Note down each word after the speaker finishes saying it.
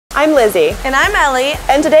I'm Lizzie. And I'm Ellie.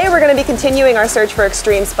 And today we're going to be continuing our search for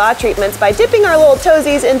extreme spa treatments by dipping our little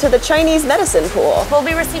toesies into the Chinese medicine pool. We'll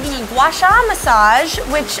be receiving a gua sha massage,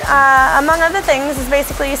 which, among other things, is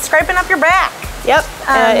basically scraping up your back. Yep,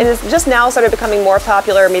 it is just now sort of becoming more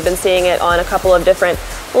popular, and we've been seeing it on a couple of different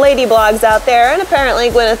lady blogs out there, and apparently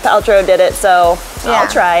Gwyneth Paltrow did it, so I'll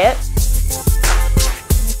try it.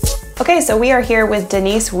 Okay, so we are here with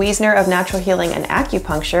Denise Wiesner of Natural Healing and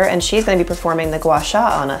Acupuncture, and she's going to be performing the gua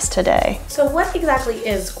sha on us today. So what exactly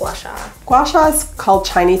is gua sha? Gua sha is called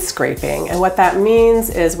Chinese scraping, and what that means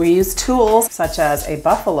is we use tools such as a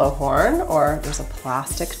buffalo horn, or there's a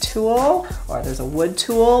plastic tool, or there's a wood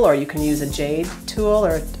tool, or you can use a jade tool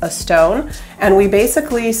or a stone, and we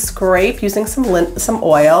basically scrape using some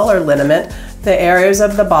oil or liniment the areas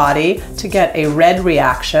of the body to get a red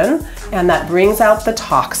reaction, and that brings out the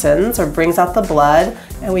toxins or brings out the blood,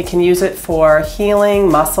 and we can use it for healing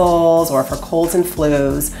muscles or for colds and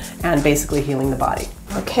flus and basically healing the body.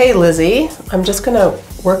 Okay, Lizzie, I'm just gonna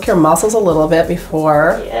work your muscles a little bit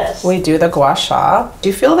before we do the gua sha. Do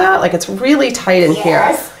you feel that? Like it's really tight in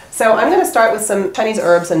here. So I'm gonna start with some Chinese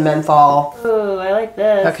herbs and menthol. Ooh, I like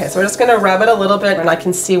this. Okay, so we're just gonna rub it a little bit and I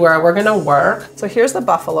can see where we're gonna work. So here's the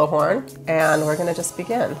buffalo horn and we're gonna just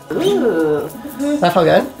begin. Ooh. Does that feel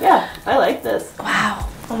good? Yeah, I like this. Wow.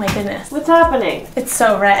 Oh my goodness. What's happening? It's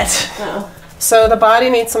so red. Oh. So the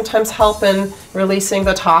body needs sometimes help in releasing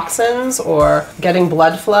the toxins or getting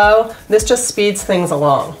blood flow. This just speeds things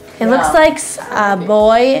along. It looks like a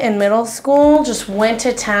boy in middle school just went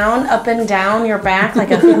to town up and down your back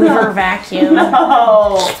like a Hoover vacuum.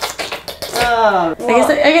 Oh.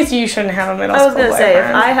 Well, I guess you shouldn't have a middle school boyfriend. I was going to say,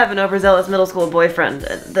 if I have an overzealous middle school boyfriend,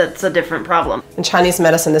 that's a different problem. In Chinese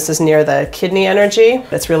medicine, this is near the kidney energy.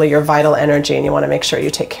 It's really your vital energy and you want to make sure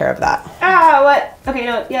you take care of that. Ah, what? Okay,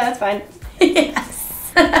 no, yeah, that's fine. Yes.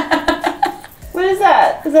 What is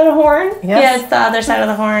that? Is that a horn? Yes. Yeah, it's the other side of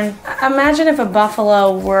the horn. Imagine if a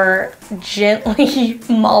buffalo were gently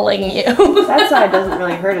mauling you. That side doesn't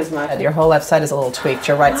really hurt as much. Your whole left side is a little tweaked.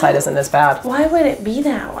 Your right side isn't as bad. Why would it be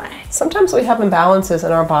that way? Sometimes we have imbalances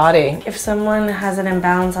in our body. If someone has an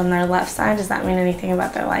imbalance on their left side, does that mean anything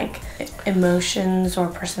about their emotions or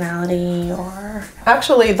personality or?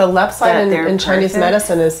 Actually, the left side in Chinese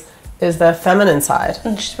medicine is the feminine side.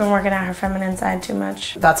 And she's been working out her feminine side too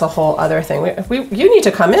much. That's a whole other thing. You need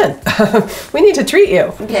to come in. We need to treat you.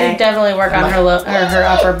 Okay. You should definitely work on her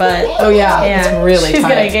upper butt. Oh yeah, it's really She's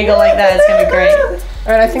tight. gonna giggle like that. It's gonna be great.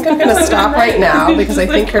 All right, I think I'm gonna stop right now because I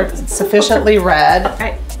think you're sufficiently red. All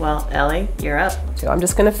right, well, Ellie, you're up. So I'm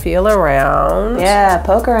just gonna feel around. Yeah,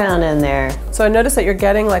 poke around in there. So I notice that you're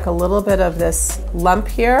getting like a little bit of this lump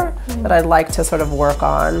here that I'd like to sort of work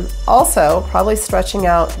on. Also, probably stretching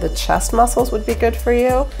out the chest muscles would be good for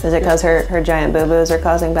you. Is it because her giant boo-boos are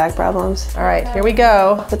causing back problems? All right, here we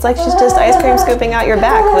go. It's like she's just ice cream scooping out your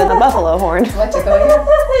back with a buffalo horn.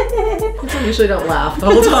 I usually don't laugh the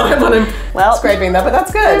whole time when I'm scraping that, but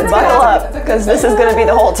that's good. Buckle up, because this is gonna be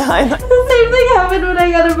the whole time. The same thing happened when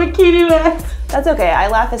I got a bikini wax. That's okay. I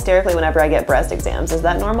laugh hysterically whenever I get breast exams. Is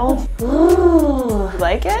that normal? Ooh. You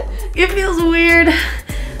like it? It feels weird,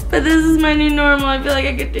 but this is my new normal. I feel like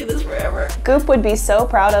I could do this forever. Goop would be so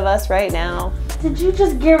proud of us right now. Did you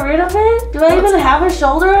just get rid of it? Do I even have a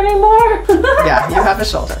shoulder anymore? Yeah, you have a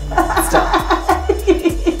shoulder. Still.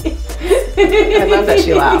 I love that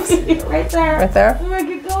she laughs. Right there. Right there? Oh my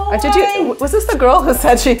God, was this the girl who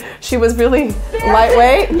said she was really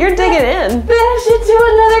lightweight? You're digging in. Bash it to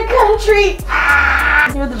another country.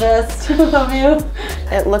 You're the best. I love you.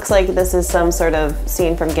 It looks like this is some sort of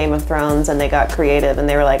scene from Game of Thrones, and they got creative and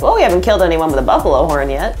they were like, well, we haven't killed anyone with a buffalo horn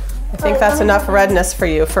yet. I think that's enough redness for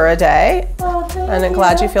you for a day. Oh, thank and I'm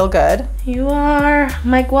glad you feel good. You are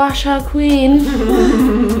my gua sha queen.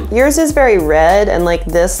 Yours is very red, and like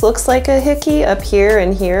this looks like a hickey up here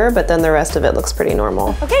and here, but then the rest of it looks pretty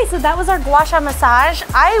normal. Okay, so that was our gua sha massage.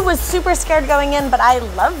 I was super scared going in, but I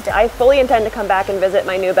loved it. I fully intend to come back and visit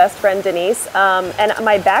my new best friend, Denise. And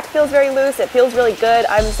my back feels very loose. It feels really good.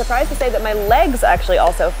 I'm surprised to say that my legs actually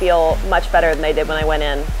also feel much better than they did when I went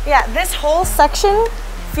in. Yeah, this whole section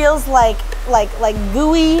feels like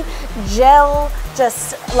gooey gel,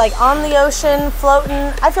 just like on the ocean, floating.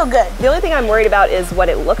 I feel good. The only thing I'm worried about is what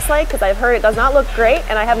it looks like, because I've heard it does not look great,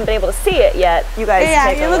 and I haven't been able to see it yet. You guys take a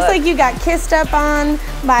look. Yeah, it looks like you got kissed up on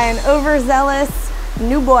by an overzealous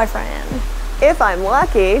new boyfriend. If I'm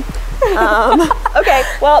lucky. Okay,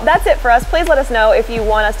 well, that's it for us. Please let us know if you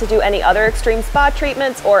want us to do any other extreme spa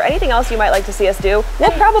treatments or anything else you might like to see us do.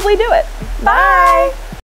 We'll probably do it. Bye.